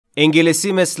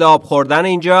انگلیسی مثل آب خوردن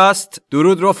اینجاست.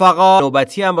 درود رفقا.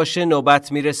 نوبتی هم باشه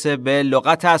نوبت میرسه به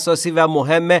لغت اساسی و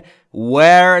مهم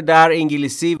where در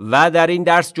انگلیسی و در این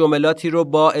درس جملاتی رو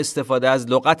با استفاده از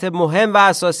لغت مهم و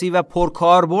اساسی و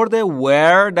پرکاربرد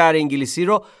where در انگلیسی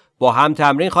رو با هم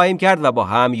تمرین خواهیم کرد و با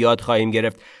هم یاد خواهیم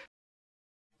گرفت.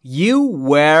 You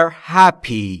were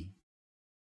happy.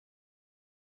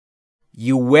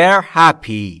 You were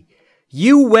happy.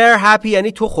 You were happy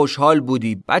یعنی تو خوشحال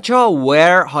بودی. بچه ها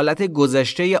were حالت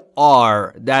گذشته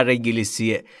are در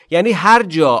انگلیسیه، یعنی هر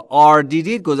جا are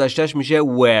دیدید گذشتهش میشه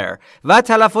were و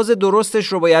تلفظ درستش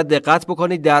رو باید دقت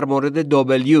بکنید در مورد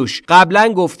w's.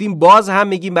 قبلا گفتیم باز هم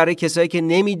میگیم برای کسایی که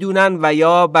نمیدونن و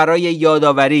یا برای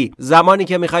یادآوری، زمانی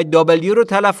که میخواید w رو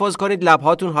تلفظ کنید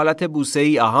لبهاتون حالت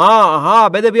بوسه‌ای. آها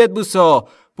بده بیاد بوسو.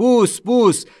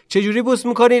 بوس چجوری بوس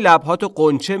میکنی؟ لبهاتو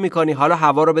قنچه میکنی. حالا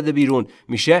هوا رو بده بیرون،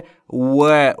 میشه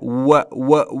و.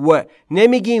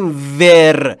 نمیگیم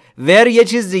ور یه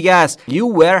چیز دیگه است.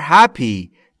 You were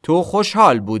happy. تو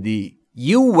خوشحال بودی.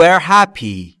 You were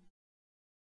happy.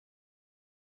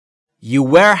 You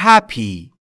were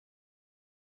happy.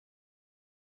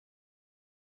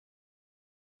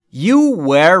 You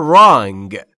were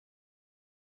wrong.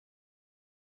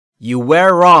 You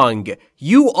were wrong.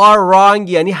 You are wrong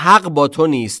یعنی حق با تو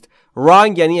نیست.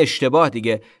 wrong یعنی اشتباه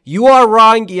دیگه. You are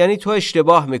wrong یعنی تو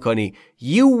اشتباه میکنی.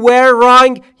 You were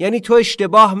wrong یعنی تو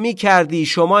اشتباه میکردی.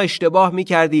 شما اشتباه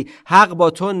میکردی. حق با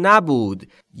تو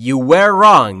نبود. You were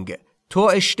wrong. تو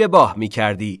اشتباه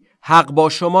میکردی. حق با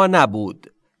شما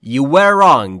نبود. You were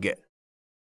wrong.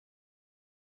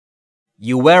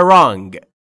 You were wrong.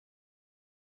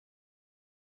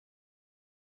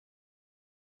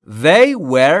 They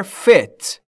were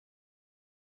fit.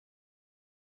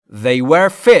 They were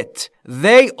fit.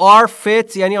 They are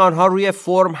fit یعنی آنها روی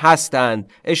فرم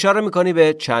هستند. اشاره میکنی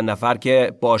به چند نفر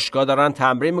که باشگاه دارن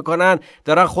تمرین میکنن،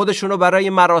 دارن خودشونو برای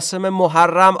مراسم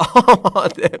محرم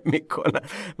آماده میکنن،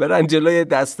 برن جلوی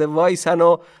دسته وایسن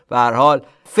و به هر حال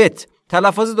fit.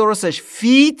 تلفظ درستش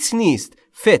فیت نیست،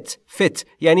 fit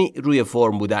یعنی روی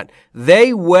فرم بودن.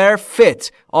 They were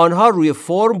fit. آنها روی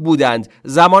فرم بودند.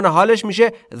 زمان حالش میشه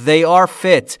they are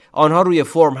fit. آنها روی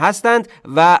فرم هستند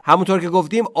و همونطور که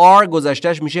گفتیم are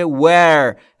گذشتهش میشه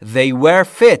were. They were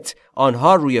fit.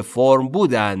 آنها روی فرم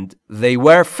بودند. They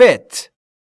were fit.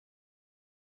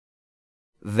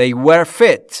 They were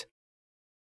fit.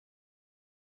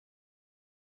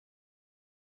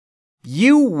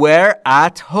 You were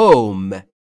at home.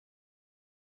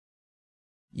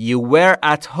 You were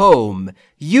at home.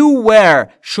 You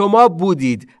were شما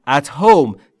بودید. At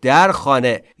home در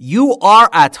خانه. You are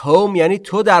at home یعنی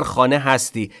تو در خانه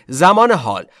هستی. زمان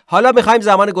حال. حالا میخوایم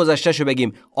زمان گذشته شو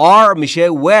بگیم. are میشه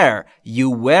were. You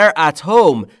were at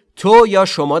home. تو یا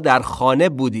شما در خانه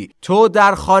بودی. تو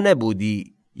در خانه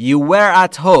بودی. You were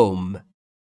at home.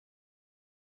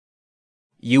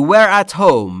 You were at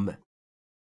home.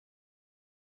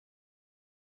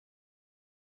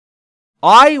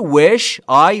 I wish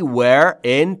I were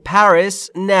in Paris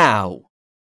now.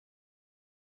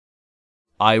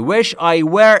 I wish I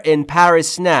were in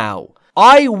Paris now.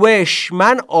 I wish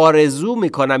من آرزو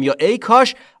میکنم یا ای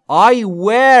کاش I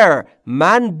were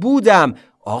من بودم.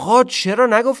 آقا چرا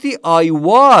نگفتی I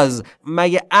was؟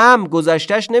 مگه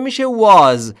گذشتهش نمیشه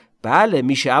was؟ بله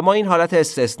میشه، اما این حالت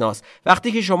استثناست.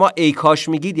 وقتی که شما ای کاش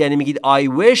میگید یعنی میگید I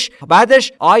wish،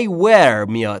 بعدش I were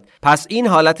میاد. پس این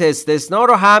حالت استثنا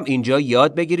رو هم اینجا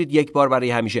یاد بگیرید یک بار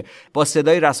برای همیشه. با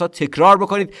صدای رسا تکرار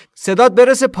بکنید. صدات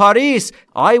برسه پاریس.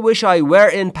 I wish I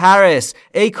were in Paris.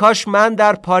 ای کاش من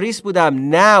در پاریس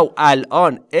بودم. Now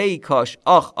الان. ای کاش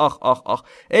آخ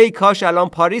ای کاش الان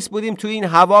پاریس بودیم، تو این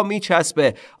هوا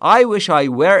میچسبه. I wish I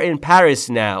were in Paris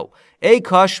now. ای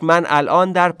کاش من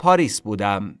الان در پاریس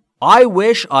بودم. I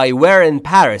wish I were in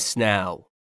Paris now.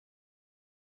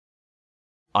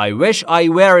 I wish I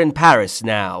were in Paris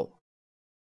now.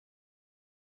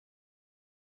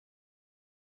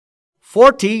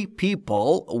 40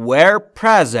 people were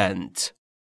present.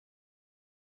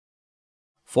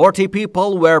 40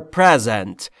 people were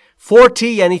present. 40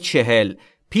 یعنی 40.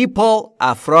 People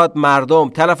افراد مردم.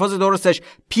 تلفظ درستش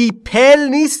people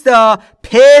نیستا.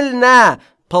 پل نه.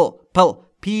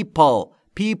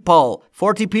 People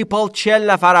 40 people 40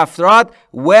 نفر افراد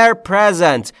were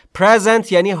present.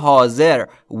 Present یعنی حاضر.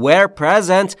 Were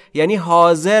present یعنی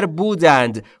حاضر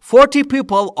بودند. 40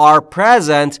 people are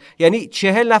present یعنی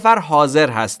 40 نفر حاضر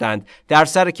هستند در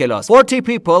سر کلاس. 40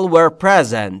 people were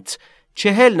present.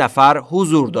 40 نفر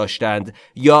حضور داشتند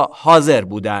یا حاضر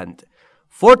بودند.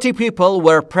 40 people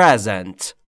were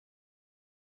present.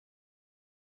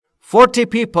 40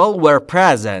 people were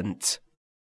present.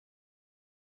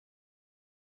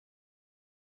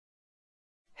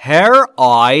 Her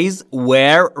eyes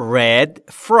were red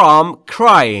from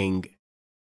crying.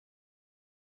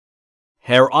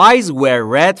 Her eyes were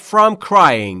red from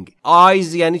crying.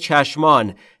 Eyes یعنی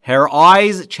چشمان. Her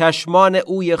eyes چشمان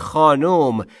اوی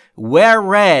خانم. Were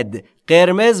red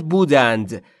قرمز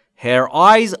بودند. Her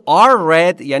eyes are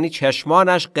red یعنی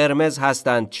چشمانش قرمز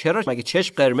هستند. چرا مگه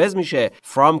چشم قرمز میشه؟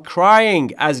 From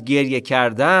crying از گریه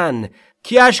کردن.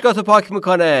 کی اشکاتو پاک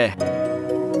میکنه؟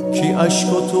 کی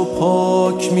اشکاتو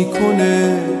پاک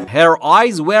میکنه؟ Her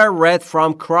eyes were red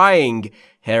from crying.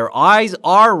 Her eyes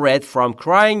are red from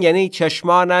crying یعنی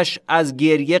چشمانش از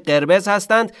گریه قرمز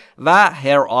هستند و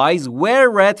her eyes were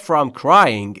red from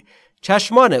crying.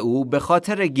 چشمان او به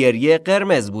خاطر گریه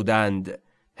قرمز بودند.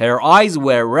 Her eyes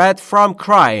were red from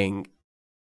crying.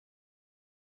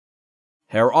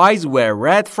 Her eyes were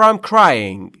red from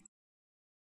crying.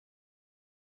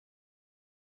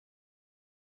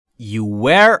 You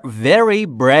were very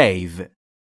brave.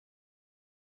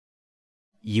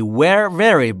 You were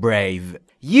very brave.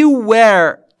 You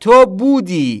were تو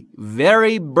بودی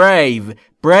very brave.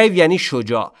 brave یعنی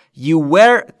شجاع. You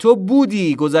were تو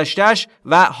بودی گذشتش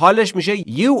و حالش میشه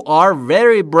you are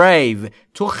very brave.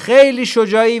 تو خیلی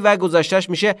شجاعی و گذشتش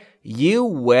میشه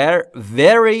you were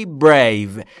very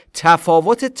brave.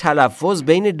 تفاوت تلفظ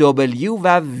بین W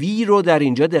و V رو در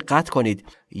اینجا دقت کنید.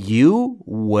 You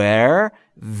were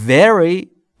very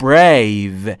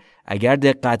brave. اگر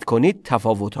دقت کنید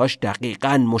تفاوت‌هاش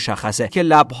دقیقاً مشخصه که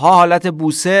لب‌ها حالت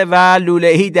بوسه و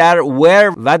لوله‌ای در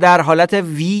were و در حالت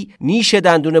V نیش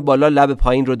دندون بالا لب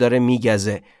پایین رو داره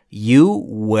میگزه. You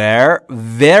were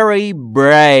very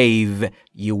brave.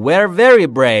 You were very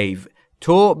brave.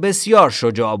 تو بسیار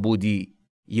شجاع بودی.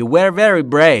 You were very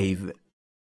brave.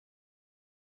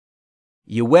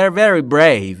 You were very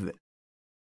brave.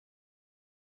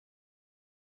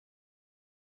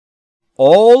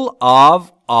 All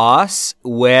of us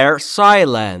were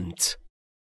silent.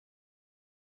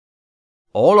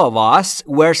 All of us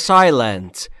were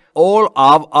silent. All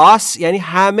of us یعنی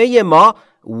همه ما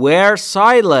were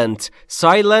silent.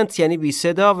 Silent یعنی بی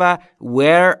صدا و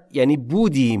were یعنی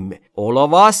بودیم. All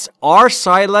of us are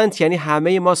silent یعنی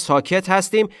همه ما ساکت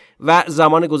هستیم و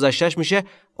زمان گذشتهش میشه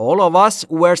All of us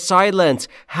were silent.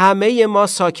 همه ما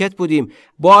ساکت بودیم.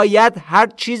 باید هر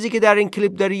چیزی که در این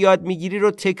کلیپ داری یاد میگیری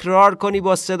رو تکرار کنی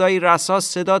با صدای رسا.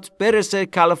 صدات برسه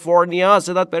کالیفرنیا،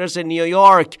 صدات برسه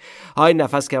نیویورک. های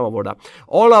نفس کم آوردم.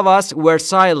 All of us were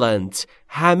silent.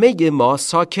 همه ما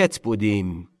ساکت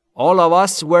بودیم. All of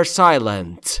us were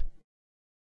silent.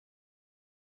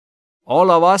 All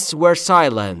of us were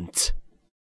silent.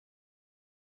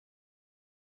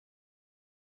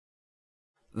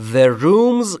 The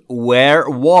rooms were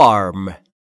warm.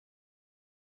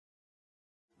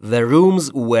 The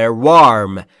rooms were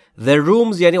warm. The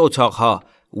rooms یعنی اتاقها.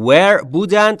 Were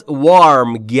بودند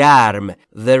warm گرم.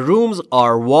 The rooms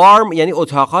are warm یعنی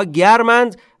اتاقها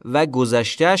گرمند و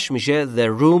گذشتهش میشه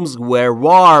The rooms were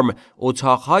warm.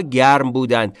 اتاقها گرم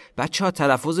بودند. بچه ها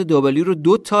تلفظ W رو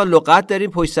 2 تا لغت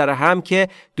داریم پشت سر هم که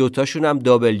 2 تاشون هم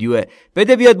Wه.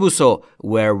 بده بیاد بوسو.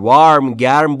 were warm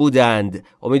گرم بودند.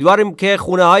 امیدواریم که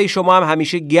خونه های شما هم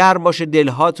همیشه گرم باشه،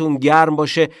 دلهاتون گرم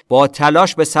باشه، با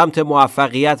تلاش به سمت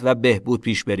موفقیت و بهبود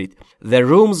پیش برید. The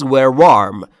rooms were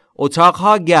warm.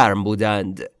 اتاقها گرم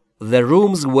بودند. The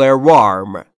rooms were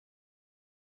warm.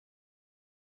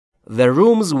 The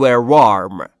rooms were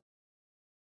warm.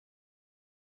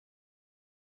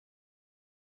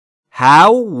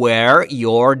 How were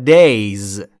your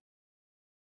days?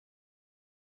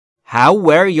 How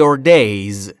were your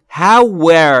days? How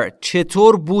were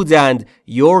چطور بودند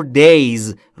your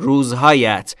days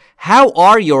روزهایت. How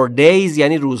are your days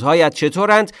یعنی روزهایت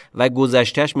چطورند و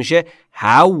گذشتهش میشه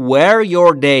How were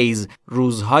your days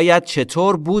روزهایت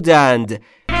چطور بودند.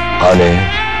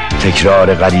 آنه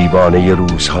تکرار غریبانه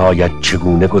روزهایت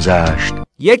چگونه گذشت؟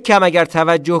 یک کم اگر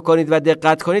توجه کنید و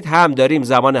دقت کنید هم داریم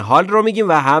زمان حال رو میگیم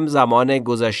و هم زمان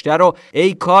گذشته رو.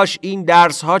 ای کاش این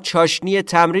درس ها چاشنی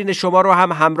تمرین شما رو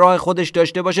هم همراه خودش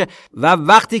داشته باشه و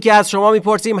وقتی که از شما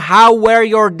میپرسیم How were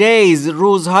your days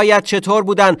روزهایت چطور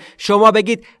بودن شما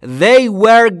بگید They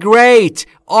were great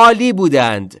عالی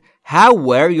بودند. How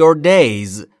were your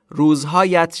days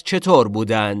روزهایت چطور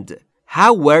بودند.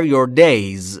 How were your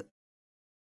days.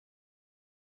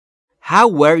 How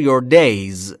were your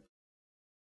days.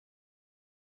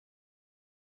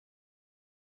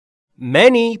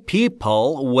 Many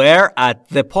people were at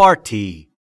the party.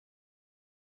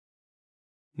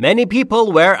 Many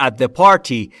people were at the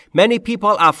party. Many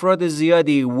people افراد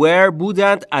زیادی were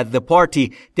بودند at the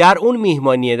party در اون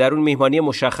میهمانی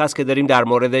مشخص که داریم در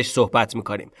موردش صحبت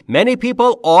میکنیم. Many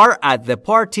people are at the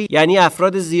party یعنی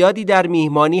افراد زیادی در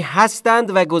میهمانی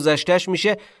هستند و گذشتهش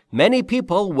میشه Many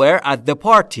people were at the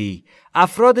party.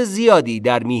 افراد زیادی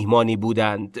در میهمانی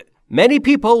بودند. Many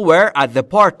people were at the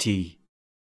party.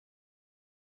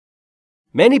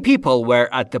 Many people were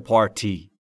at the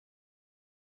party.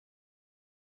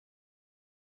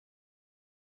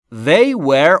 They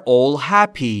were all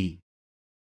happy.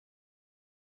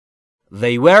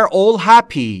 They were all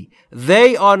happy.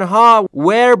 They آنها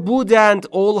were بودند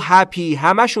all happy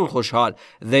همشون خوشحال.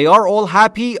 They are all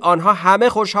happy آنها همه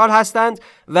خوشحال هستند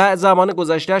و زمان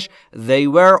گذشتهش they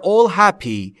were all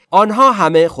happy آنها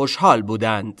همه خوشحال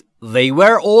بودند. They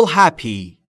were all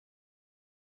happy.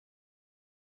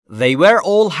 They were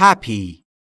all happy.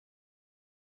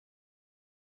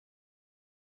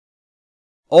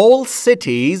 All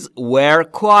cities were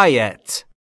quiet.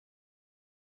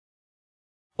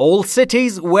 All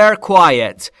cities were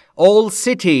quiet. All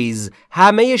cities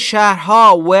همه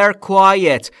شهرها were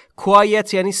quiet.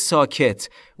 Quiet یعنی ساکت.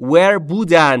 Were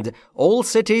بودند. All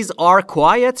cities are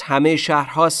quiet. همه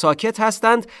شهرها ساکت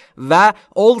هستند و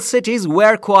all cities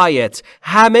were quiet.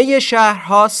 همه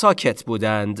شهرها ساکت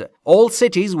بودند. All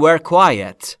cities were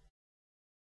quiet.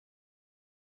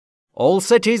 All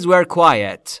cities were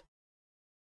quiet.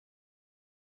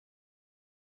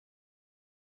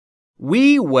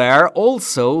 We were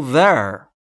also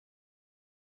there.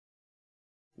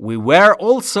 We were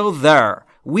also there.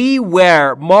 We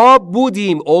were ما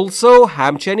بودیم also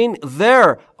همچنین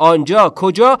there آنجا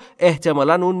کجا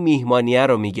احتمالاً اون میهمانیه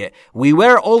رو میگه. We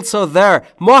were also there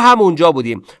ما هم اونجا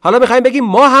بودیم. حالا میخوایم بگیم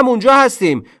ما هم اونجا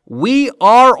هستیم. We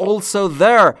are also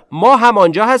there ما هم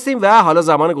آنجا هستیم و حالا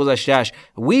زمان گذشتهش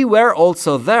We were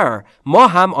also there ما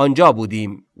هم آنجا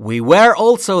بودیم. We were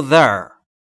also there.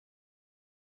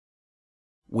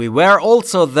 We were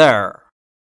also there.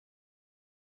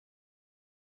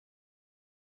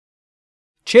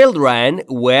 Children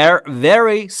were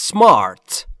very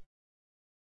smart.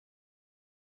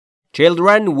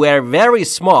 Children were very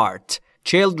smart.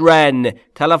 Children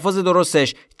تلفظ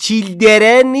درستش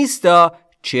children نیستا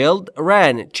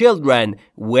children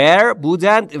were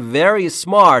بودند very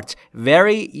smart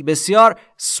very بسیار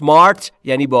smart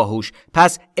یعنی باهوش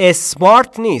پس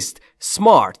smart نیست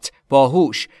smart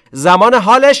باهوش زمان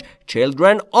حالش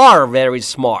children are very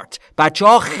smart بچه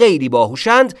ها خیلی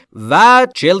باهوشند و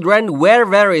children were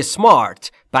very smart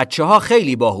بچه ها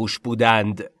خیلی باهوش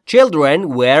بودند children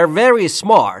were very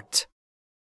smart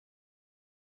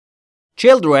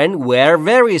children were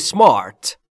very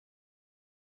smart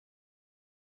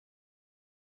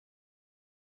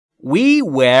We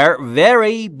were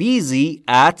very busy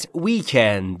at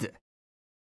weekend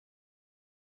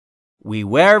We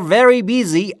were very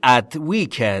busy at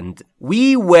weekend.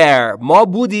 We were ما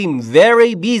بودیم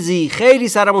very busy خیلی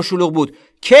سرمون شلوغ بود.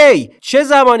 کی؟ چه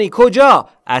زمانی؟ کجا؟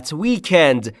 At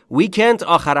weekend. Weekend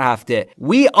آخر هفته.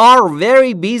 We are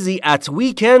very busy at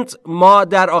weekend. ما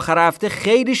در آخر هفته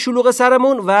خیلی شلوغ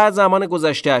سرمون و زمان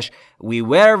گذشتهش. We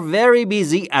were very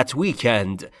busy at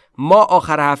weekend. ما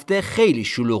آخر هفته خیلی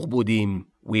شلوغ بودیم.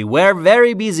 We were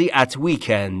very busy at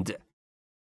weekend.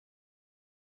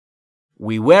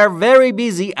 We were very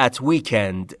busy at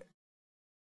weekend.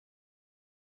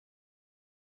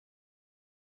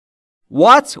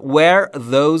 What were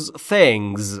those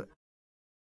things?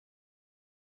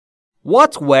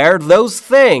 What were those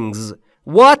things?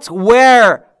 What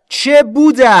were چه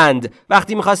بودند؟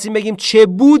 وقتی می‌خواستیم بگیم چه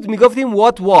بود میگفتیم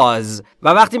what was و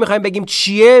وقتی می‌خوایم بگیم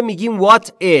چیه میگیم what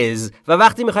is و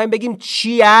وقتی می‌خوایم بگیم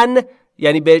چیان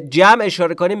یعنی به جمع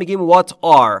اشاره کنیم میگیم what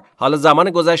are حالا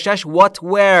زمان گذشتهش what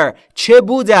were چه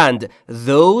بودند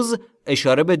those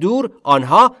اشاره به دور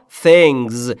آنها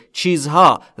things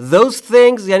چیزها those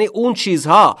things یعنی اون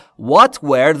چیزها what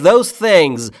were those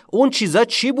things اون چیزها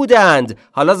چی بودند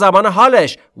حالا زمان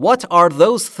حالش what are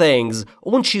those things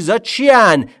اون چیزها چی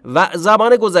هن و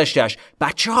زمان گذشتهش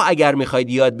بچه ها اگر میخواید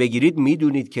یاد بگیرید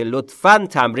میدونید که لطفاً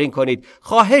تمرین کنید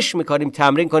خواهش میکنیم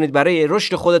تمرین کنید برای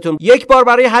رشد خودتون یک بار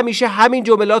برای همیشه همین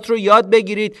جملات رو یاد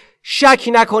بگیرید شک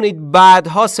نکنید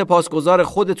بعدها سپاسگزار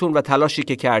خودتون و تلاشی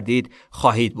که کردید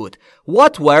خواهید بود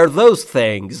What were those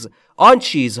things? آن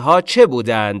چیزها چه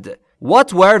بودند؟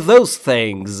 What were those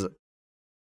things?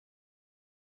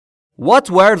 What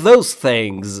were those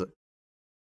things?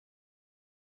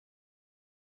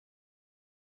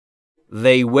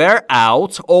 They were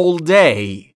out all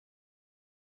day.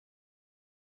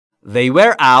 They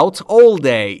were out all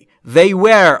day. They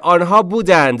were آنها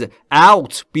بودند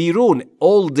out بیرون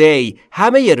all day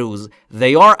همه روز.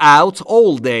 They are out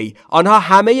all day آنها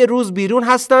همه روز بیرون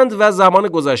هستند و زمان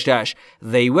گذشته‌اش.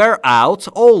 They were out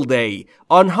all day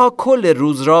آنها کل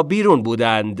روز را بیرون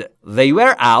بودند. They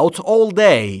were out all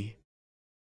day.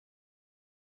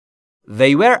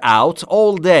 They were out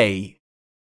all day.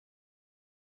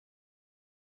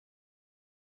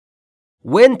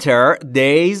 Winter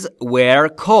days were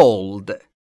cold.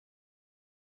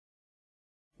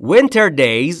 Winter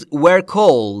days were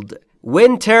cold.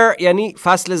 Winter یعنی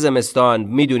فصل زمستان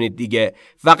میدونید دیگه.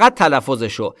 فقط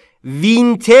تلفظشو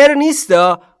وینتر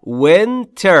نیستا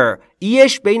winter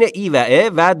ایش بین ای و ا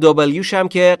و دبلیوش هم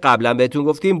که قبلا بهتون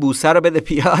گفتیم بوسه رو بده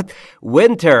پیاد.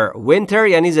 winter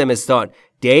یعنی زمستان.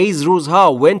 days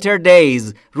روزها winter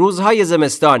days روزهای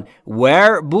زمستان.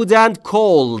 were بودند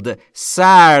cold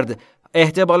سرد.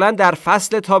 احتمالاً در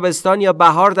فصل تابستان یا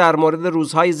بهار در مورد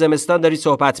روزهای زمستان داری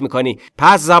صحبت میکنی.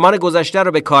 پس زمان گذشته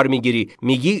رو به کار میگیری.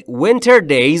 میگی winter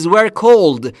days were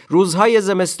cold روزهای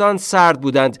زمستان سرد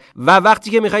بودند. و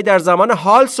وقتی که میخوای در زمان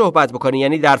حال صحبت بکنی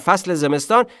یعنی در فصل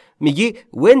زمستان میگی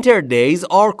winter days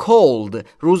are cold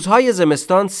روزهای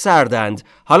زمستان سردند.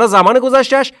 حالا زمان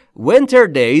گذشتهش winter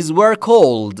days were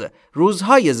cold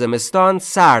روزهای زمستان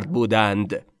سرد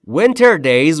بودند. winter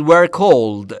days were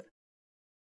cold.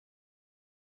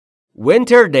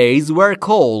 Winter days were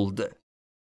cold.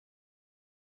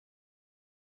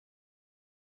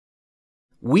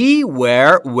 We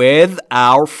were with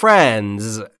our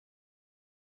friends.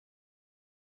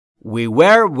 We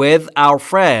were with our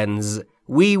friends.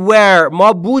 We were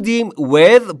ما بودیم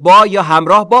with با یا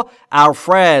همراه با our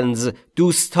friends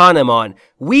دوستانمان.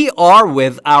 We are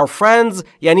with our friends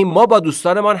یعنی ما با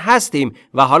دوستانمان هستیم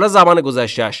و حالا زمان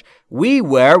گذشتهش We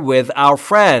were with our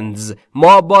friends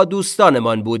ما با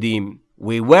دوستانمان بودیم.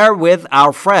 We were with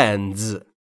our friends.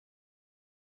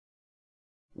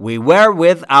 We were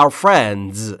with our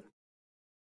friends.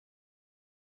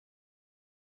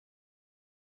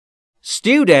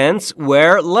 Students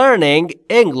were learning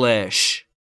English.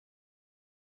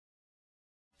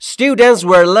 Students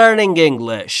were learning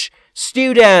English.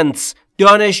 Students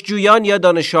دانشجویان یا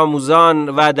دانش آموزان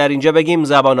و در اینجا بگیم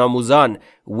زبان آموزان.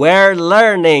 were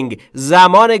learning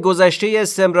زمان گذشته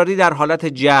استمراری در حالت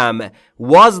جمع.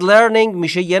 was learning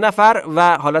میشه یه نفر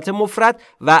و حالت مفرد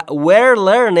و were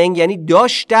learning یعنی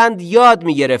داشتند یاد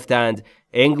میگرفتند.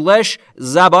 English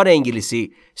زبان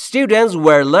انگلیسی. Students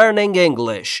were learning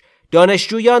English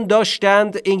دانشجویان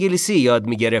داشتند انگلیسی یاد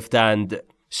میگرفتند.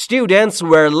 Students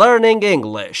were learning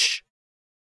English.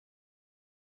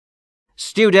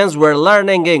 Students were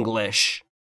learning English.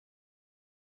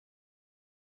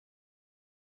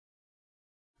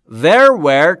 There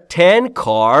were 10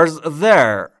 cars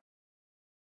there.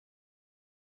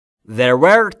 There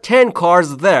were 10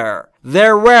 cars there.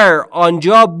 There were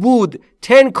آنجا بود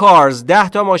 10 cars 10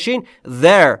 تا ماشین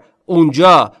there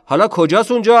اونجا. حالا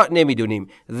کجاست اونجا نمیدونیم.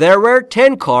 There were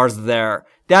 10 cars there.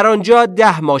 در آنجا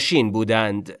 10 ماشین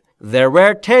بودند. There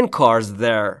were 10 cars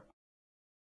there.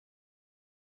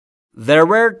 There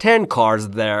were 10 cars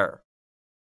there.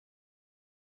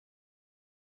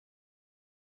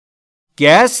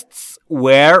 Guests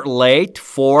were late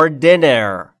for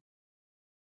dinner.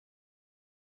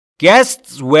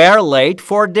 Guests were late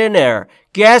for dinner.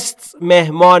 Guests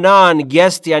مهمانان.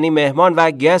 Guest یعنی مهمان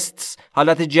و guests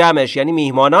حالت جمعش یعنی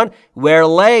میهمانان. Were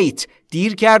late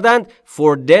دیر کردند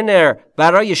for dinner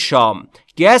برای شام.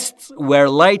 Guests were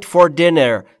late for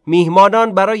dinner.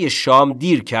 میهمانان برای شام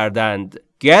دیر کردند.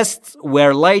 Guests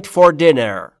were late for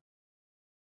dinner.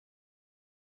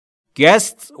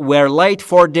 Guests were late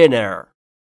for dinner.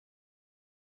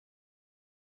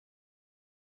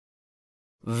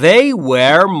 They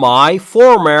were my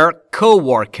former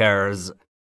co-workers.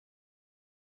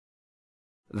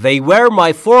 They were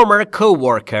my former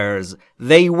co-workers.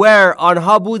 They were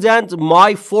آنها بودند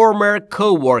my former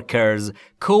co-workers.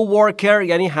 Co-worker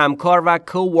یعنی همکار و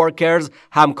co-workers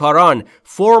همکاران.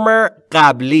 Former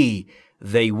قبلی.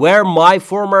 They were my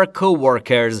former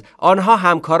co-workers. آنها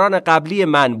همکاران قبلی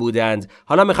من بودند.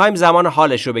 حالا میخوایم زمان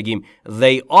حالش رو بگیم.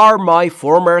 They are my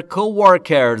former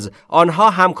co-workers. آنها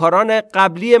همکاران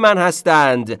قبلی من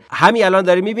هستند. همین الان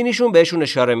داری میبینیشون بهشون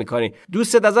اشاره میکنی.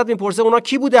 دوستت ازت میپرسه اونا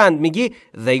کی بودند؟ میگی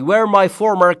They were my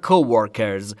former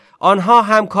co-workers. آنها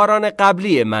همکاران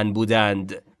قبلی من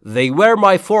بودند. They were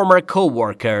my former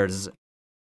co-workers.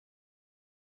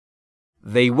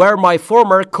 They were my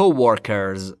former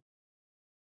co-workers.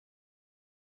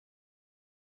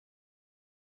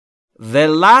 The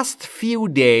last few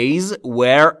days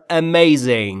were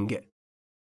amazing.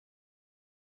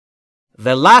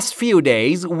 The last few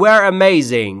days were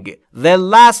amazing. The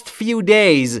last few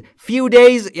days. Few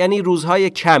days یعنی روزهای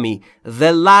کمی.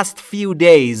 The last few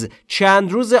days.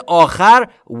 چند روز آخر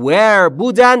were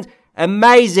بودند.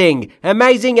 Amazing.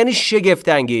 Amazing یعنی شگفت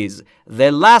انگیز.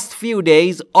 The last few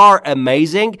days are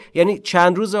amazing یعنی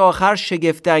چند روز آخر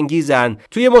شگفت انگیزن.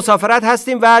 توی مسافرت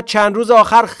هستیم و چند روز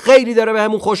آخر خیلی داره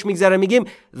بهمون خوش میگذره، میگیم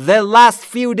The last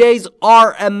few days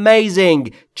are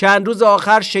amazing. چند روز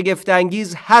آخر شگفت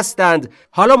انگیز هستند.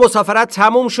 حالا مسافرت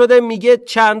تموم شده، میگه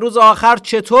چند روز آخر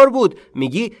چطور بود؟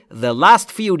 میگی The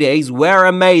last few days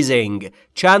were amazing.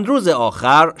 چند روز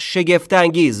آخر شگفت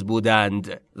انگیز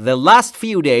بودند. The last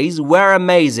few days were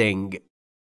amazing.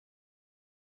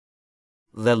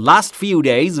 The last few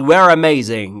days were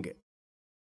amazing.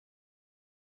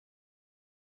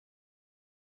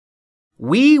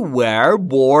 We were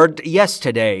bored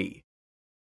yesterday.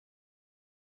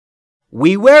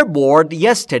 We were bored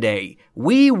yesterday.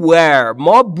 We were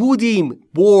ما بودیم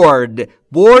bored.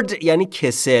 bored یعنی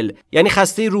کسل، یعنی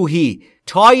خسته روحی.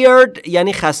 tired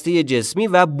یعنی خسته جسمی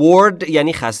و bored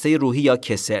یعنی خسته روحی یا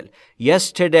کسل.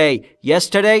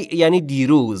 yesterday یعنی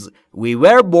دیروز. We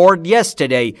were bored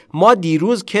yesterday. ما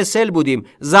دیروز کسل بودیم.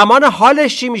 زمان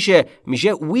حالش چی میشه؟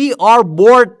 میشه we are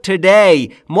bored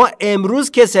today. ما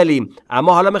امروز کسلیم.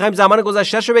 اما حالا میخوایم زمان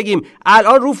گذشته‌ش رو بگیم.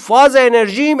 الان رو فاز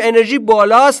انرژیم، انرژی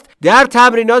بالاست. در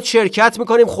تمرینات شرکت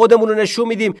میکنیم، خودمون رو نشون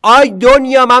میدیم. آی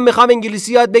دنیا من میخوام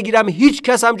انگلیسی یاد بگیرم، هیچ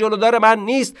کس هم جلودار من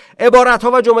نیست. عبارت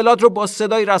ها و جملات رو با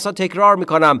صدای رسا تکرار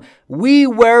میکنم. We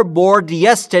were bored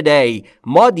yesterday.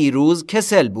 ما دیروز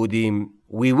کسل بودیم.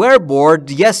 We were bored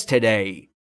yesterday.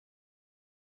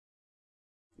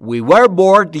 We were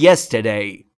bored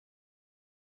yesterday.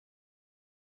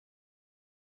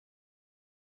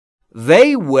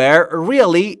 They were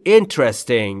really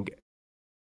interesting.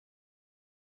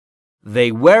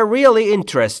 They were really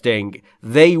interesting.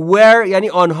 They were یعنی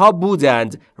آنها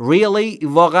بودند. Really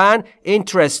واقعا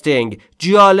interesting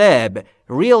جالب.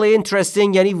 Really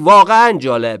interesting یعنی واقعا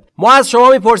جالب. ما از شما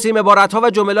میپرسیم عبارت‌ها و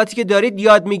جملاتی که دارید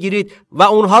یاد میگیرید و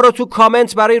اونها رو تو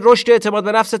کامنت برای رشد اعتماد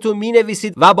به نفستون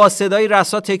مینویسید و با صدای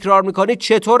رسا تکرار میکنید.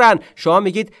 چطورن؟ شما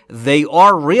میگید They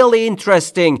are really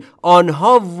interesting.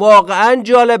 آنها واقعا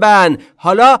جالبن.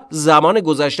 حالا زمان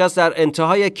گذشته است. در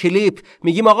انتهای کلیپ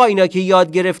میگیم آقا اینا که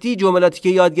یاد گرفتی، جملاتی که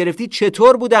یاد گرفتی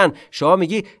چطور بودن؟ شما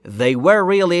میگی They were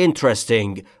really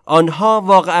interesting. آنها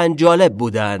واقعا جالب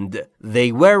بودند.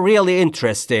 They were really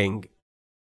interesting.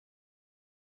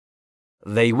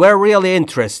 They were really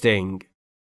interesting.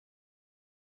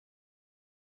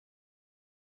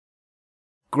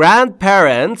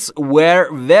 Grandparents were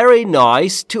very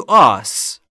nice to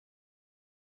us.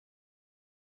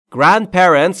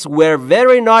 Grandparents were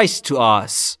very nice to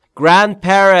us.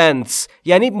 Grandparents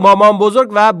یعنی مامان بزرگ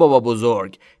و بابا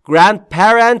بزرگ.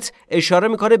 Grandparent اشاره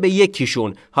میکنه به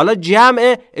یکیشون. حالا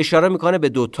جمع اشاره میکنه به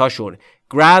دوتاشون.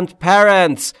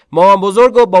 Grandparents مامان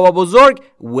بزرگ و بابا بزرگ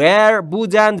were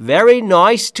بودند very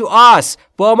nice to us.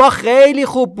 با ما خیلی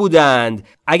خوب بودند.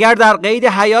 اگر در قید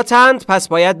حیاتند پس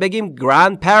باید بگیم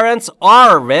Grandparents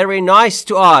are very nice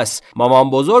to us. مامان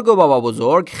بزرگ و بابا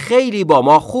بزرگ خیلی با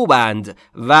ما خوبند.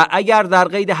 و اگر در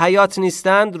قید حیات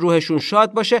نیستند، روحشون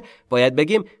شاد باشه، باید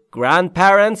بگیم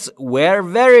Grandparents were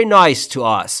very nice to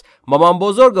us. مامان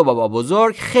بزرگ و بابا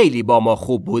بزرگ خیلی با ما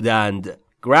خوب بودند.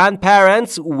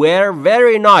 Grandparents were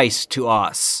very nice to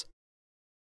us.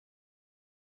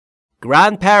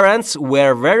 Grandparents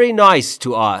were very nice to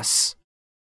us.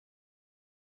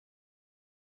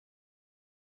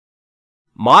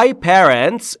 My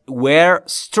parents were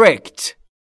strict.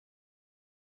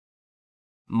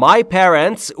 My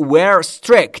parents were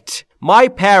strict. My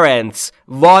parents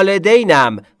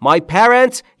والدینم. My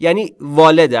parents یعنی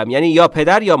والدم، یعنی یا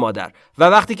پدر یا مادر. و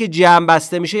وقتی که جمع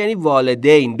بسته میشه یعنی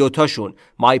والدین دوتاشون.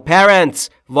 My parents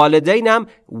والدینم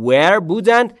were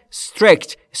بودند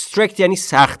strict. strict یعنی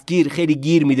سختگیر، خیلی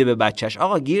گیر میده به بچهش.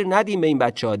 آقا گیر ندیم به این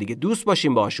بچه ها دیگه، دوست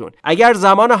باشیم باشون. اگر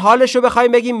زمان حالش رو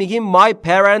بخوایم بگیم میگیم My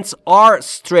parents are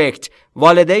strict.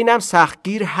 والدینم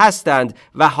سختگیر هستند.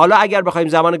 و حالا اگر بخوایم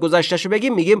زمان گذشته‌شو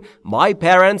بگیم میگیم My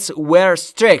parents were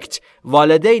strict.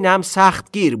 والدینم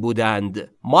سختگیر بودند.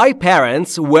 My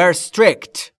parents were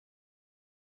strict.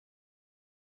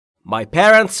 My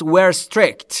parents were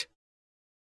strict.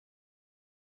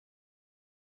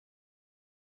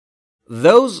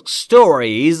 Those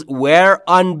stories were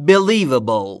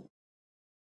unbelievable.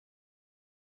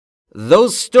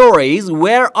 Those stories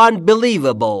were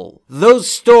unbelievable. Those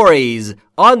stories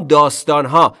آن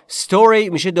داستانها. Story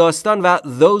میشه داستان و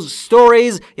those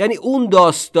stories یعنی اون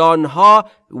داستانها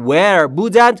were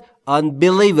بودند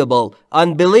unbelievable.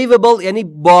 Unbelievable یعنی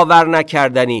باور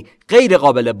نکردنی، غیر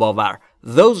قابل باور.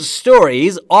 Those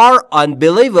stories are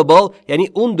unbelievable یعنی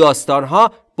اون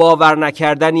داستانها باور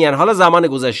نکردنی هن. حالا زمان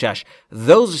گذشته‌اش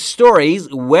Those stories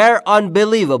were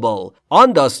unbelievable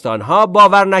آن داستانها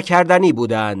باور نکردنی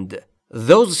بودند.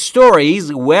 Those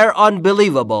stories were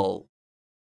unbelievable.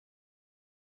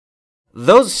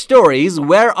 Those stories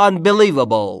were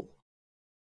unbelievable.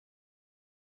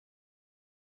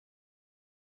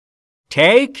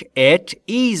 Take it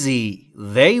easy.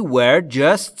 They were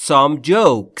just some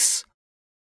jokes.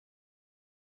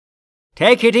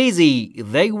 Take it easy.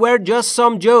 They were just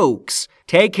some jokes.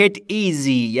 Take it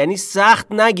easy یعنی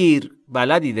سخت نگیر.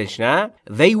 بلدیدش نه؟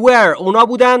 They were اونا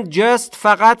بودند just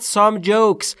فقط some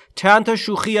jokes چند تا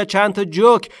شوخی یا چند تا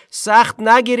جوک. سخت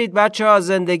نگیرید بچه ها،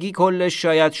 زندگی کلش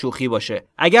شاید شوخی باشه.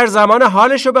 اگر زمان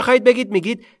حالش رو بخواید بگید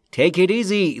میگید Take it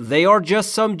easy, they are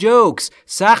just some jokes.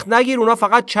 سخت نگیر اونا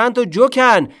فقط چند تا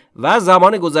جوکن. و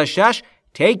زمان گذشتهش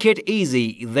Take it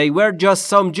easy, they were just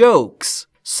some jokes.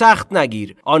 سخت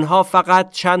نگیر آنها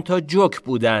فقط چند تا جوک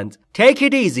بودند. Take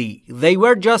it easy, they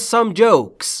were just some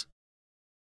jokes.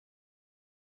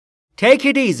 Take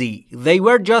it easy, they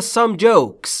were just some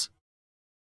jokes.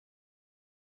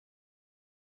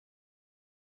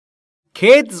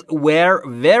 Kids were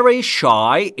very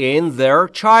shy in their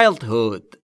childhood.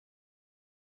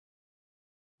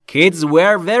 Kids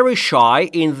were very shy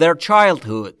in their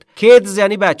childhood. Kids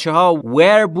یعنی بچه ها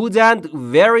were بودند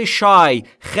very shy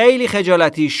خیلی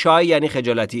خجالتی. shy یعنی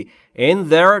خجالتی. In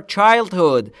their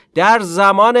childhood در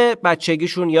زمان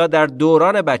بچگیشون یا در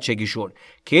دوران بچگیشون.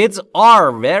 Kids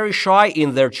are very shy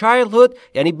in their childhood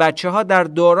یعنی بچه ها در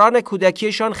دوران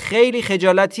کودکیشان خیلی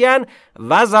خجالتی هن.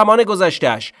 و زمان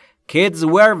گذشتهش Kids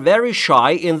were very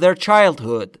shy in their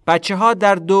childhood. بچه ها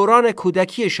در دوران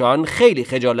کودکیشان خیلی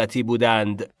خجالتی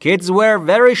بودند. Kids were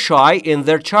very shy in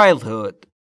their childhood.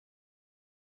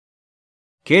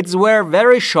 Kids were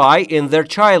very shy in their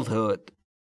childhood.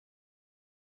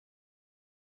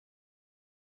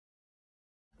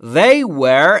 They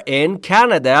were in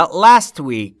Canada last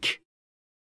week.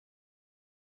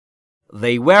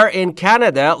 They were in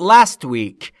Canada last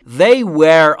week. They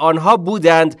were آنها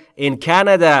بودند in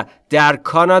Canada در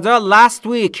کانادا last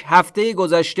week هفته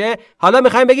گذشته. حالا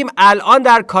میخوایم بگیم الان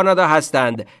در کانادا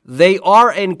هستند. They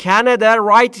are in Canada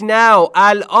right now.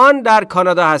 الان در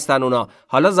کانادا هستند اونا.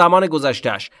 حالا زمان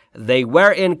گذشتهش They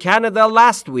were in Canada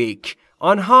last week.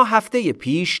 آنها هفته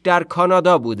پیش در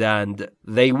کانادا بودند.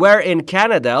 They were in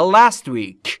Canada last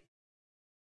week.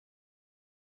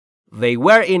 They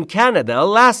were in Canada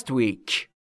last week.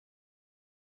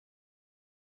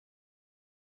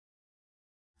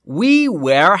 We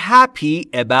were happy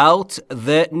about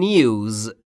the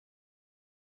news.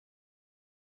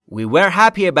 We were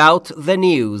happy about the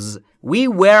news. We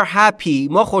were happy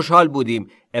ما خوشحال بودیم.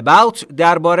 About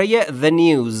درباره the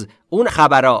news اون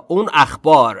خبرها اون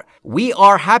اخبار. We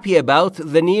are happy about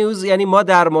the news یعنی ما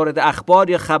در مورد اخبار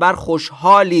یا خبر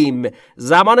خوشحالیم.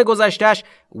 زمان گذشتهش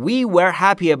We were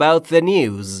happy about the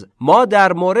news ما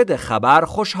در مورد خبر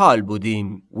خوشحال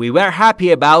بودیم. We were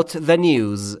happy about the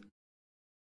news.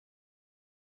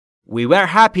 We were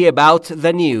happy about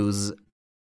the news.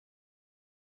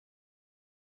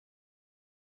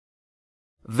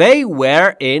 They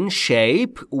were in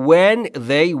shape when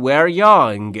they were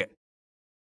young.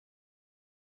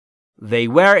 They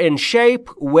were in shape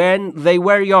when they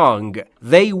were young.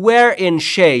 They were in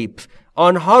shape.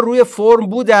 آنها روی فرم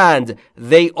بودند.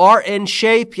 They are in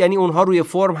shape یعنی اونها روی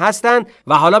فرم هستند.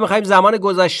 و حالا میخوایم زمان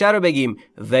گذشته رو بگیم.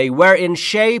 They were in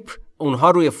shape. اونها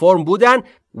روی فرم بودند.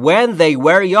 When they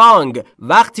were young.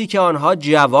 وقتی که آنها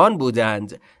جوان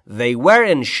بودند. They were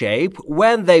in shape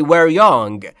when they were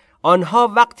young.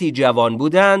 آنها وقتی جوان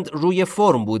بودند روی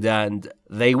فرم بودند.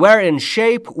 They were in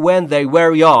shape when they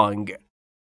were young.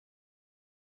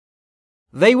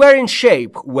 They were in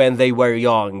shape when they were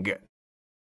young.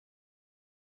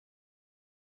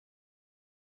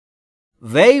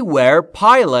 They were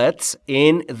pilots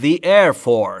in the Air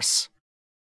Force.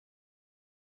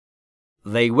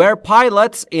 They were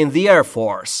pilots in the Air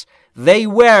Force. They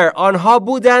were آنها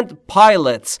بودند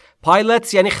pilots.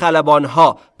 Pilots یعنی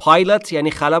خلبانها. Pilot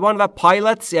یعنی خلبان و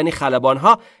pilots یعنی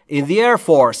خلبانها. In the Air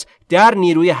Force در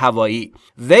نیروی هوایی.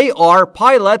 They are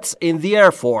pilots in the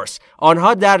Air Force.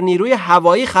 آنها در نیروی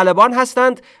هوایی خلبان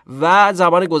هستند و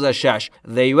زمان گذشته‌اش.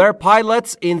 They were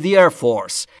pilots in the Air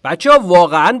Force. بچه‌ها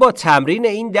واقعاً با تمرین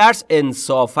این درس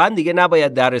انصافاً دیگه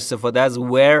نباید در استفاده از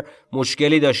were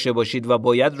مشکلی داشته باشید و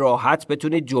باید راحت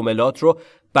بتونید جملات رو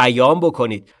بیان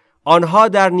بکنید. آنها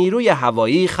در نیروی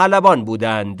هوایی خلبان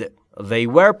بودند. They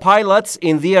were pilots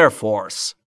in the Air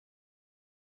Force.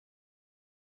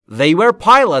 They were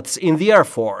pilots in the Air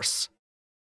Force.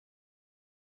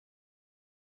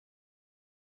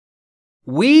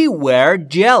 We were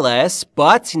jealous,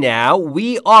 but now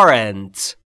we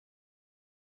aren't.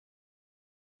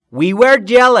 We were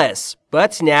jealous,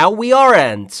 but now we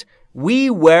aren't. We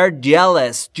were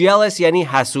jealous. Jealous یعنی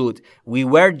حسود. We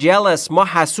were jealous. ما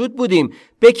حسود بودیم.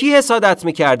 به کی حسادت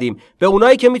میکردیم؟ به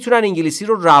اونایی که میتونن انگلیسی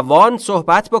رو روان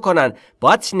صحبت بکنن.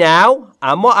 But now,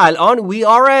 اما الان we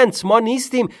aren't. ما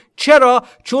نیستیم. چرا؟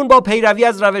 چون با پیروی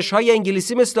از روش‌های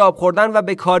انگلیسی مثل آب خوردن و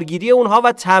به کارگیری اونها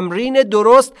و تمرین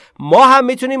درست ما هم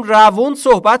میتونیم روون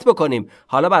صحبت بکنیم.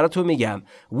 حالا براتون میگم.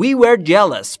 We were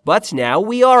jealous, but now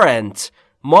we aren't.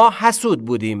 ما حسود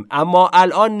بودیم اما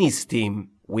الان نیستیم.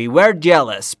 We were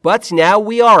jealous, but now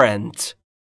we aren't.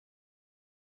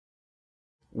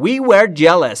 We were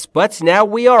jealous, but now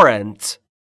we aren't.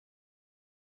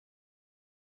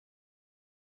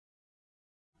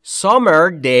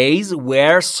 Summer days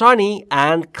were sunny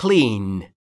and clean.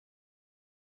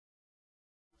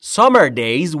 Summer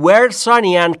days were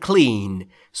sunny and clean.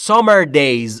 Summer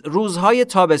days روزهای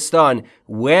تابستان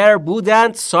were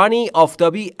بودند sunny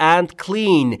آفتابی and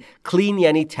clean. Clean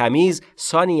یعنی تمیز،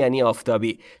 sunny یعنی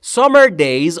آفتابی. Summer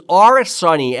days are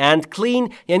sunny and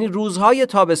clean یعنی روزهای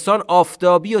تابستان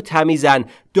آفتابی و تمیزن.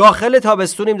 داخل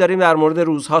تابستونیم داریم در مورد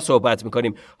روزها صحبت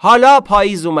میکنیم. حالا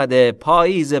پاییز اومده،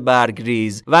 پاییز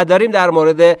برگریز و داریم در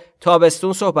مورد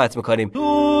تابستون صحبت میکنیم.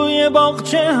 توی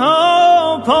باغچه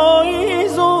ها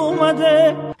پاییز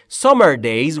اومده. Summer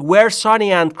days were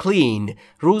sunny and clean.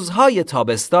 روزهای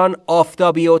تابستان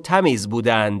آفتابی و تمیز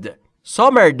بودند.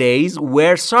 Summer days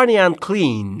were sunny and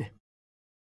clean.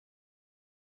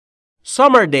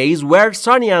 Summer days were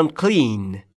sunny and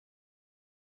clean.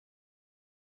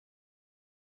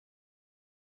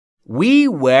 We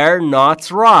were not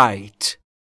right.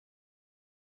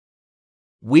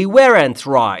 We weren't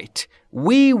right.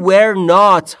 We were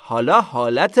not. حالا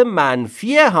حالت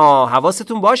منفیه ها.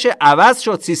 حواستون باشه عوض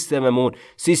شد سیستممون.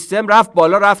 سیستم رفت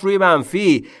بالا رفت روی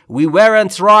منفی. We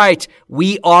weren't right.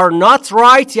 We are not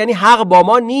right یعنی حق با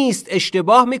ما نیست.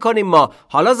 اشتباه میکنیم ما.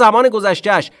 حالا زمان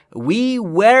گذشتهش. We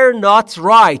were not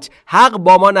right. حق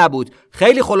با ما نبود.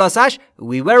 خیلی خلاصش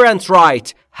We weren't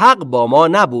right. حق با ما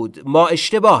نبود. ما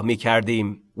اشتباه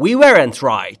میکردیم. We weren't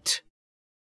right.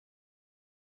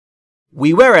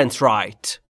 We weren't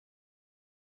right.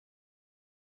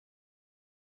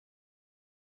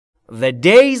 The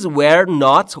days were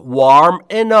not warm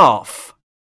enough.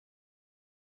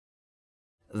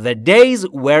 The days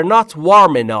were not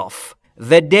warm enough.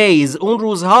 The days اون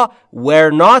روزها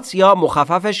were not یا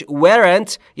مخففش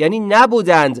weren't یعنی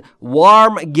نبودند.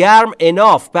 warm گرم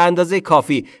enough به اندازه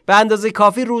کافی. به اندازه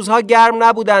کافی روزها گرم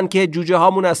نبودند که جوجه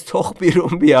هامون از تخم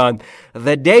بیرون بیان.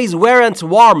 The days weren't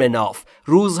warm enough.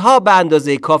 روزها به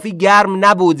اندازه کافی گرم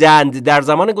نبودند در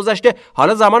زمان گذشته.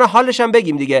 حالا زمان حالش هم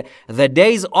بگیم دیگه. The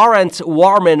days aren't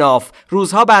warm enough.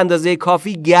 روزها به اندازه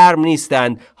کافی گرم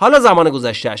نیستند. حالا زمان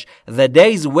گذشتهش. The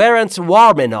days weren't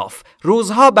warm enough.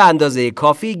 روزها به اندازه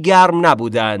کافی گرم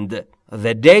نبودند.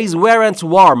 The days weren't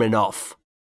warm enough.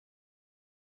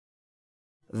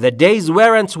 The days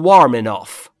weren't warm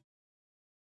enough.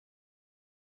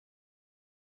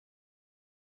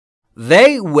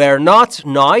 They were not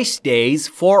nice days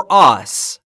for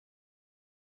us.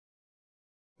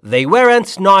 They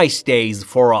weren't nice days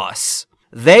for us.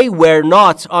 They were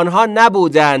not آنها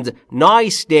نبودند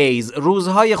nice days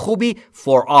روزهای خوبی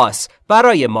for us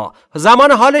برای ما.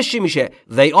 زمان حالش چی میشه؟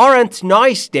 They aren't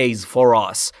nice days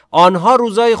for us. آنها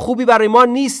روزهای خوبی برای ما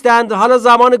نیستند. حالا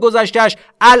زمان گذشتهش.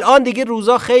 الان دیگه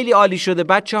روزا خیلی عالی شده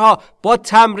بچه ها. با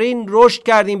تمرین رشد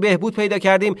کردیم، بهبود پیدا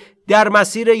کردیم، در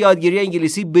مسیر یادگیری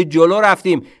انگلیسی به جلو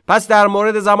رفتیم. پس در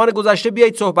مورد زمان گذشته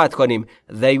بیایید صحبت کنیم.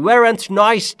 They weren't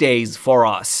nice days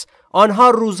for us. آنها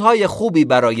روزهای خوبی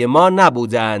برای ما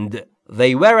نبودند.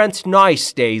 They weren't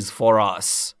nice days for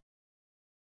us.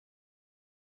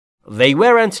 They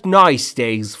weren't nice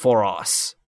days for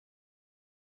us.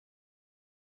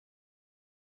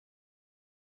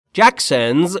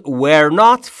 Jacksons were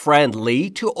not friendly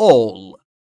to all.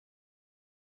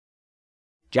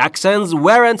 Jacksons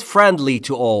weren't friendly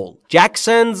to all.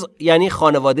 Jacksons یعنی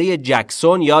خانواده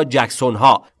جکسون یا جکسون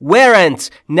ها. weren't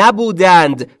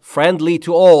نبودند. friendly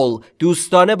to all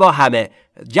دوستانه با همه.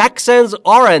 Jacksons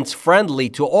aren't friendly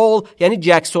to all یعنی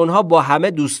جکسون ها با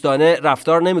همه دوستانه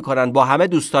رفتار نمی کنن. با همه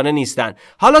دوستانه نیستن.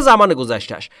 حالا زمان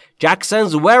گذشتش.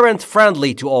 Jacksons weren't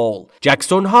friendly to all.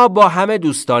 جکسون ها با همه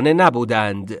دوستانه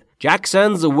نبودند.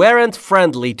 Jacksons weren't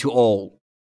friendly to all.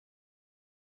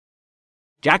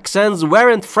 Jacksons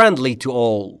weren't friendly to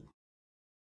all.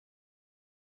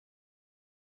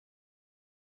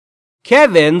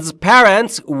 Kevin's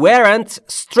parents weren't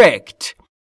strict.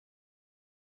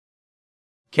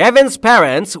 Kevin's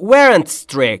parents weren't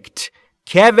strict.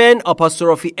 Kevin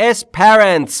apostrophe S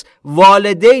parents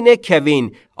والدین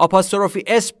کوین. apostrophe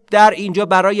S در اینجا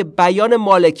برای بیان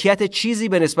مالکیت چیزی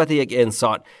به نسبت یک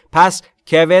انسان. پس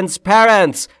Kevin's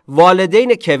parents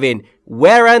والدین کوین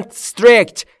weren't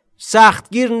strict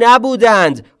سختگیر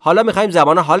نبودند. حالا میخوایم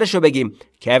زمان حالش رو بگیم.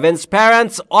 Kevin's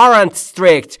parents aren't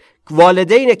strict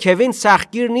والدین کوین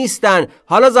سختگیر نیستن.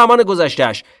 حالا زمان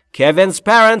گذشتهش. Kevin's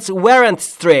parents weren't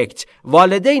strict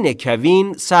والدین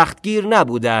کوین سختگیر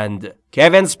نبودند.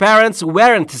 Kevin's parents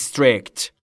weren't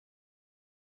strict.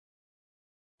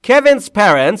 Kevin's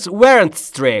parents weren't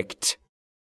strict.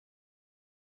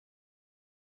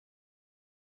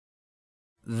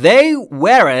 They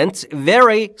weren't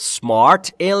very smart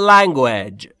in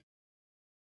language.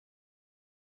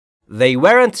 They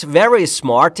weren't very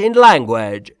smart in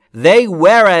language. They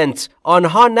weren't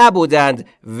آنها نبودند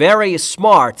very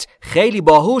smart خیلی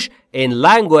باهوش in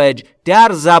language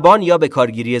در زبان یا به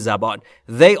کارگیری زبان.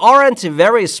 They aren't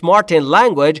very smart in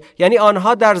language یعنی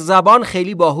آنها در زبان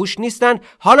خیلی باهوش نیستند.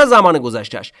 حالا زمان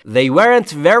گذشتهش. They weren't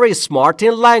very smart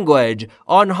in language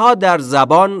آنها در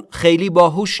زبان خیلی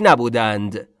باهوش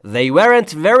نبودند. They weren't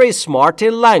very smart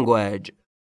in language.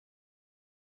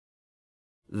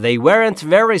 They weren't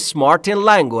very smart in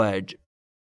language.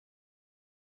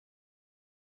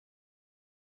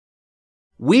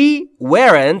 We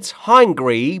weren't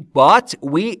hungry, but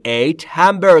we ate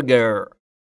hamburger.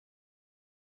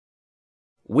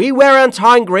 We weren't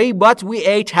hungry, but we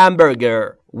ate hamburger.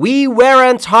 We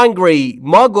weren't hungry.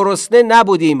 ما گرسنه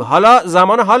نبودیم. حالا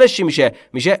زمان حالش چی میشه؟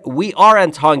 میشه we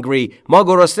aren't hungry. ما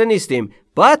گرسنه نیستیم.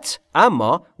 But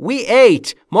اما we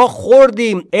ate. ما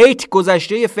خوردیم. ate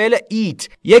گذشته فعل eat.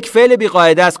 یک فعل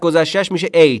بی‌قاعده است. گذشتهش میشه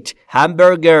ate.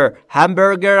 hamburger.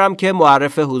 hamburger هم که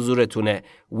معرف حضورتونه.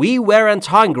 We weren't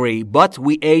hungry, but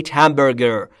we ate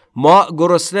hamburger. ما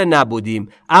گرسنه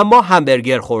نبودیم اما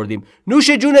همبرگر خوردیم. نوش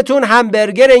جونتون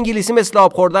همبرگر انگلیسی مثل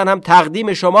آب خوردن هم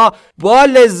تقدیم شما. با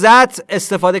لذت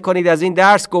استفاده کنید از این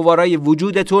درس گوارای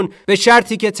وجودتون به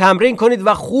شرطی که تمرین کنید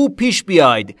و خوب پیش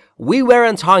بیاید. We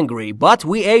weren't hungry, but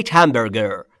we ate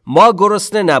hamburger. ما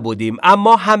گرسنه نبودیم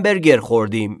اما همبرگر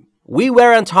خوردیم. We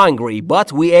weren't hungry,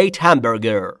 but we ate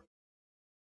hamburger.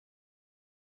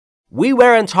 We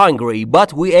weren't hungry, but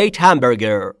we ate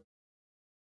hamburger.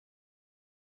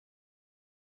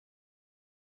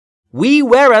 We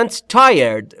weren't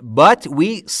tired, but we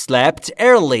slept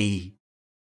early.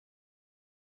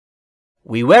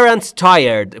 We weren't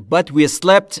tired, but we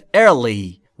slept early.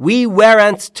 We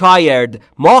weren't tired.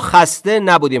 ما خسته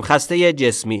نبودیم. خسته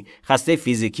جسمی. خسته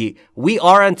فیزیکی. We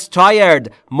aren't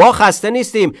tired. ما خسته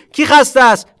نیستیم. کی خسته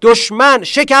است؟ دشمن.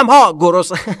 شکمها.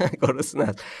 گرسنه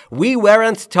است. We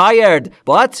weren't tired.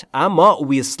 But اما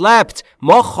we slept.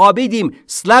 ما خوابیدیم.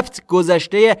 Slept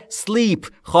گذشته sleep.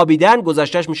 خوابیدن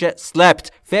گذشتهش میشه slept.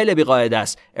 فعل بی‌قاعده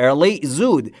است. Early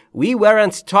زود. We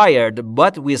weren't tired,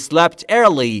 but we slept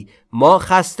early. ما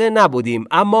خسته نبودیم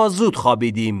اما زود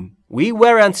خوابیدیم. We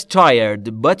weren't tired,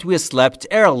 but we slept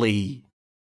early.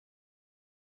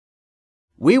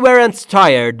 We weren't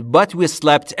tired, but we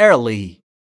slept early.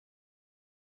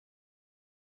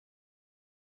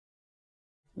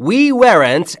 We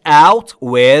weren't out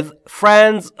with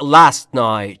friends last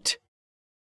night.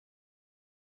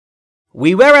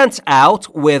 We weren't out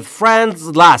with friends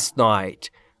last night.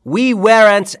 We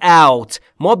weren't out.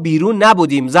 ما بیرون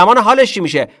نبودیم. زمان حالش چی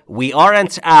میشه؟ We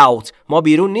aren't out. ما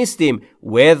بیرون نیستیم.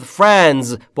 With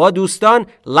friends. با دوستان.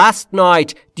 Last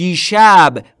night.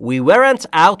 دیشب. We weren't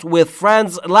out with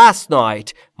friends last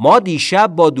night. ما دیشب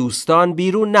با دوستان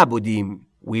بیرون نبودیم.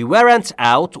 We weren't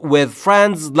out with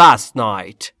friends last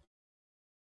night.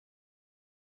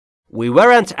 We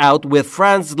weren't out with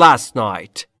friends last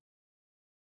night.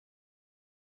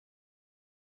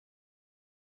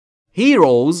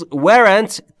 Heroes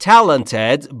weren't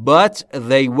talented, but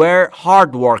they were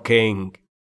hardworking.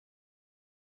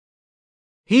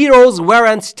 Heroes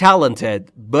weren't talented,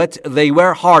 but they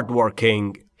were hardworking.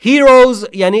 Heroes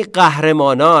یعنی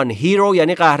قهرمانان. Hero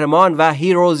یعنی قهرمان و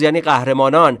heroes یعنی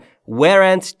قهرمانان.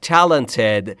 Weren't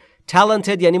talented.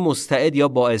 Talented یعنی مستعد یا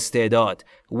با استعداد.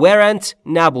 Weren't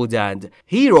نبودند.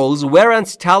 Heroes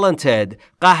weren't talented.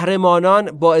 قهرمانان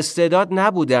با استعداد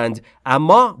نبودند.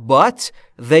 اما but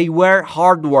they were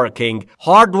hardworking.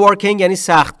 Hardworking یعنی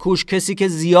سخت کوش. کسی که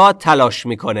زیاد تلاش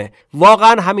میکنه.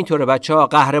 واقعا همینطوره بچه‌ها.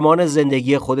 قهرمان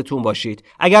زندگی خودتون باشید.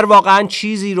 اگر واقعا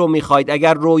چیزی رو میخواید،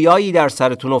 اگر رویایی در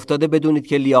سرتون افتاده، بدونید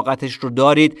که لیاقتش رو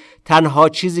دارید. تنها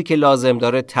چیزی که لازم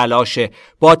داره تلاشه.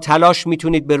 با تلاش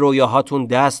میتونید به رویاهاتون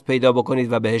دست پیدا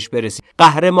بکنید و بهش برسید.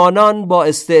 قهرمانان با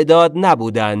استعداد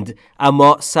نبودند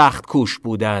اما سخت کوش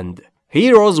بودند.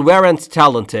 Heroes weren't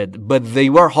talented, but they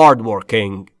were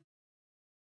hardworking.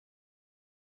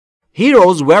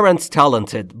 Heroes weren't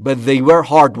talented, but they were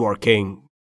hardworking.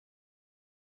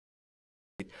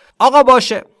 آقا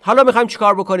باشه، حالا میخوایم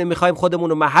چیکار بکنیم؟ میخوایم خودمون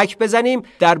رو محک بزنیم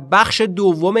در بخش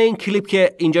دوم این کلیپ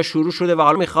که اینجا شروع شده و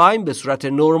حالا میخوایم به صورت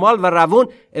نرمال و روون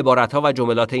عبارتها و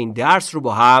جملات این درس رو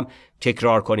با هم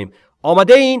تکرار کنیم.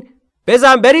 آماده این؟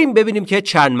 بزن بریم ببینیم که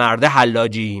چند مرده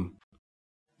حلاجیم.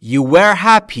 You were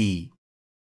happy.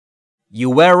 You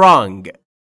were wrong.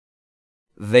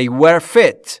 They were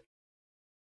fit.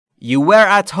 You were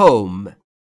at home.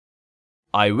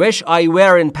 I wish I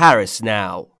were in Paris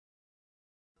now.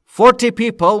 40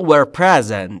 people were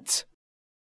present.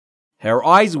 Her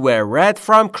eyes were red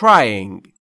from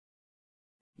crying.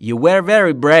 You were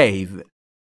very brave.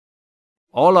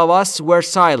 All of us were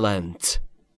silent.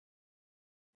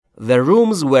 The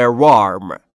rooms were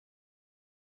warm.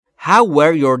 How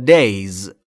were your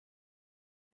days?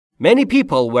 Many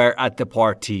people were at the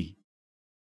party.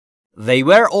 They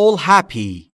were all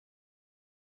happy.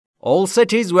 All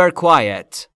cities were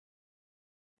quiet.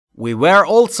 We were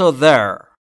also there.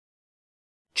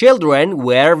 Children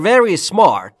were very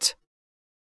smart.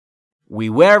 We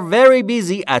were very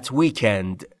busy at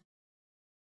weekend.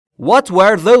 What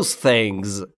were those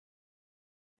things?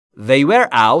 They were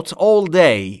out all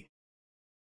day.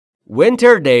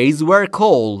 Winter days were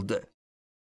cold.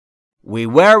 We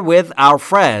were with our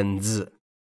friends.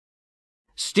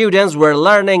 Students were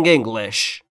learning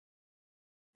English.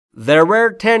 There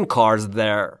were 10 cars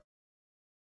there.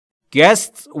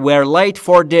 Guests were late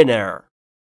for dinner.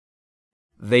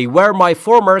 They were my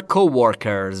former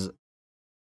co-workers.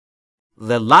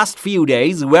 The last few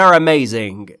days were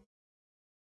amazing.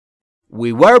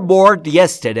 We were bored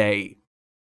yesterday.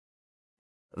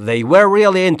 They were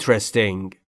really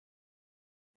interesting.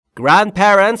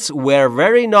 Grandparents were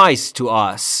very nice to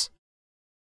us.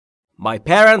 My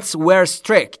parents were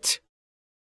strict.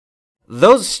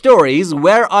 Those stories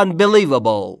were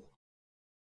unbelievable.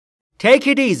 Take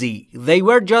it easy, they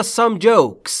were just some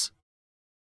jokes.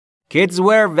 Kids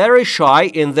were very shy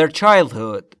in their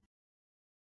childhood.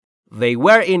 They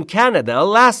were in Canada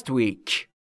last week.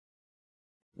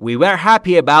 We were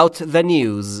happy about the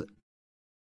news.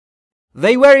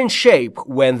 They were in shape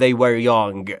when they were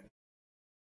young.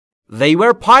 They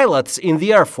were pilots in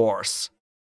the Air Force.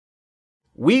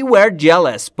 We were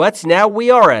jealous, but now we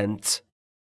aren't.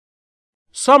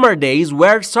 Summer days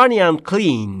were sunny and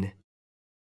clean.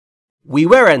 We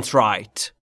weren't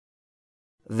right.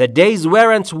 The days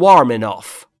weren't warm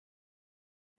enough.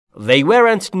 They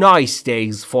weren't nice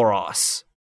days for us.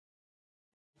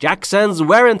 Jacksons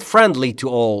weren't friendly to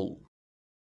all.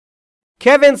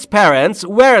 Kevin's parents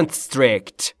weren't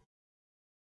strict.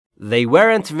 They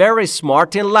weren't very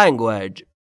smart in language.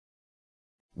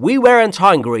 We weren't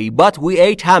hungry, but we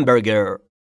ate hamburger.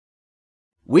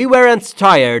 We weren't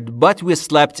tired, but we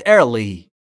slept early.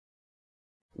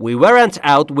 We weren't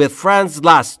out with friends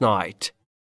last night.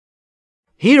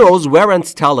 Heroes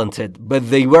weren't talented,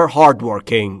 but they were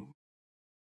hardworking.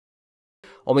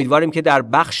 امیدواریم که در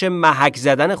بخش محک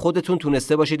زدن خودتون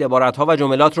تونسته باشید عبارتها و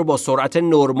جملات رو با سرعت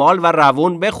نرمال و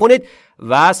روون بخونید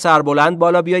و سربلند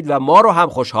بالا بیایید و ما رو هم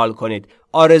خوشحال کنید.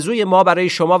 آرزوی ما برای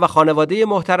شما و خانواده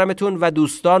محترمتون و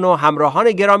دوستان و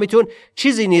همراهان گرامیتون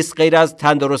چیزی نیست غیر از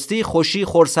تندرستی، خوشی،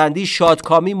 خرسندی،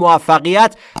 شادکامی،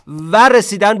 موفقیت و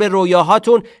رسیدن به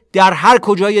رویاهاتون در هر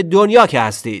کجای دنیا که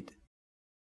هستید.